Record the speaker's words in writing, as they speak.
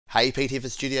Hey, Pete here for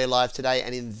Studio Live today,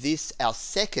 and in this, our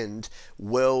second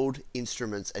World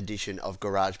Instruments edition of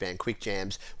GarageBand Quick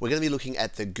Jams, we're going to be looking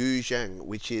at the Guzheng,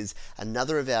 which is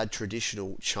another of our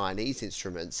traditional Chinese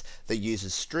instruments that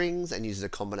uses strings and uses a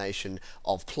combination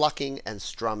of plucking and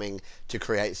strumming to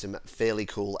create some fairly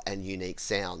cool and unique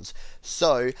sounds.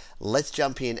 So, let's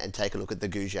jump in and take a look at the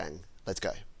Guzheng. Let's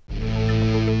go.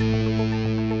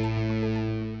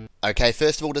 Okay,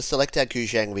 first of all, to select our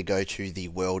Guzheng, we go to the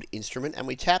World Instrument and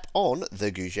we tap on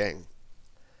the Guzheng.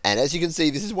 And as you can see,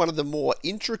 this is one of the more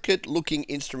intricate looking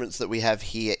instruments that we have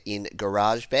here in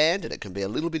GarageBand, and it can be a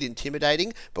little bit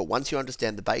intimidating, but once you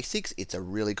understand the basics, it's a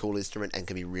really cool instrument and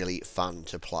can be really fun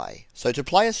to play. So to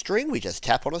play a string, we just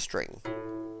tap on a string.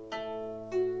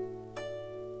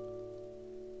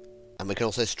 And we can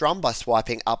also strum by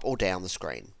swiping up or down the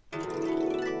screen.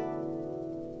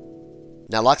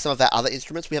 Now, like some of our other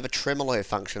instruments, we have a tremolo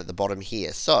function at the bottom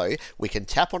here. So we can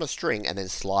tap on a string and then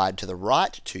slide to the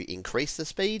right to increase the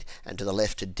speed and to the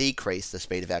left to decrease the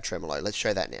speed of our tremolo. Let's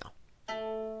show that now.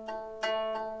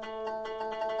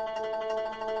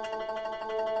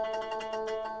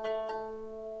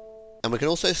 And we can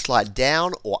also slide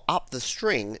down or up the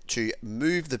string to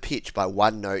move the pitch by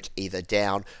one note either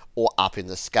down or up in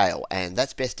the scale. And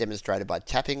that's best demonstrated by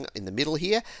tapping in the middle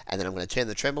here. And then I'm going to turn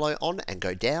the tremolo on and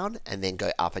go down and then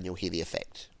go up and you'll hear the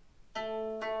effect.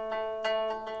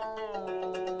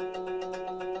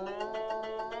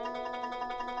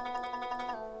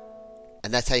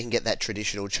 And that's how you can get that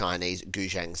traditional Chinese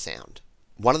Guzheng sound.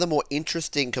 One of the more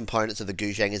interesting components of the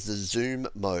Guzheng is the zoom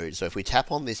mode. So if we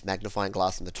tap on this magnifying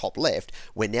glass in the top left,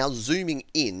 we're now zooming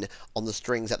in on the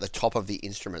strings at the top of the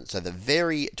instrument. So the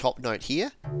very top note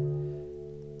here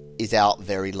is our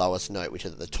very lowest note, which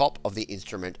is at the top of the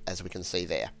instrument, as we can see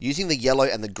there. Using the yellow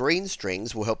and the green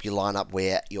strings will help you line up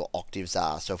where your octaves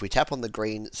are. So if we tap on the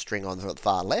green string on the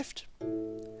far left,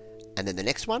 and then the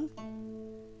next one,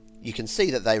 you can see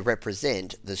that they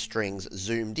represent the strings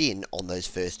zoomed in on those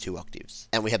first two octaves.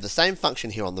 And we have the same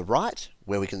function here on the right,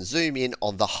 where we can zoom in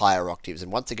on the higher octaves.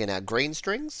 And once again, our green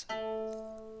strings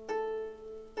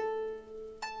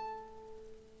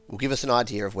will give us an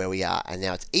idea of where we are. And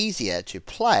now it's easier to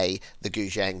play the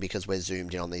Guzheng because we're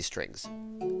zoomed in on these strings.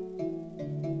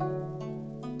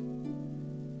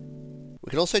 We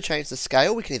can also change the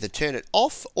scale. We can either turn it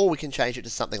off or we can change it to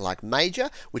something like major,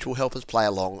 which will help us play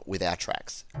along with our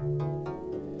tracks.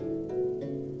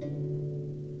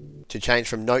 To change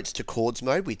from notes to chords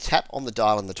mode, we tap on the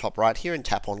dial in the top right here and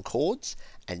tap on chords.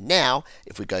 And now,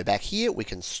 if we go back here, we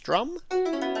can strum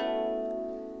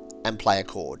and play a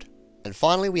chord. And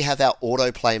finally, we have our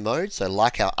autoplay mode. So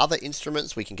like our other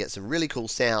instruments, we can get some really cool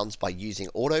sounds by using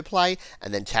autoplay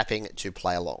and then tapping to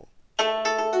play along.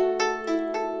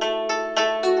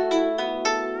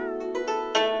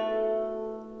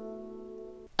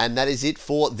 And that is it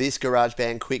for this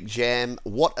GarageBand Quick Jam.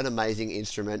 What an amazing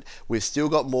instrument. We've still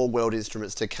got more World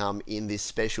Instruments to come in this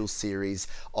special series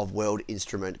of World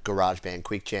Instrument GarageBand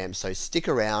Quick Jams. So stick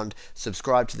around,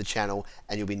 subscribe to the channel,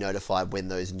 and you'll be notified when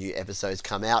those new episodes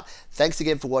come out. Thanks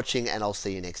again for watching, and I'll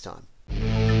see you next time.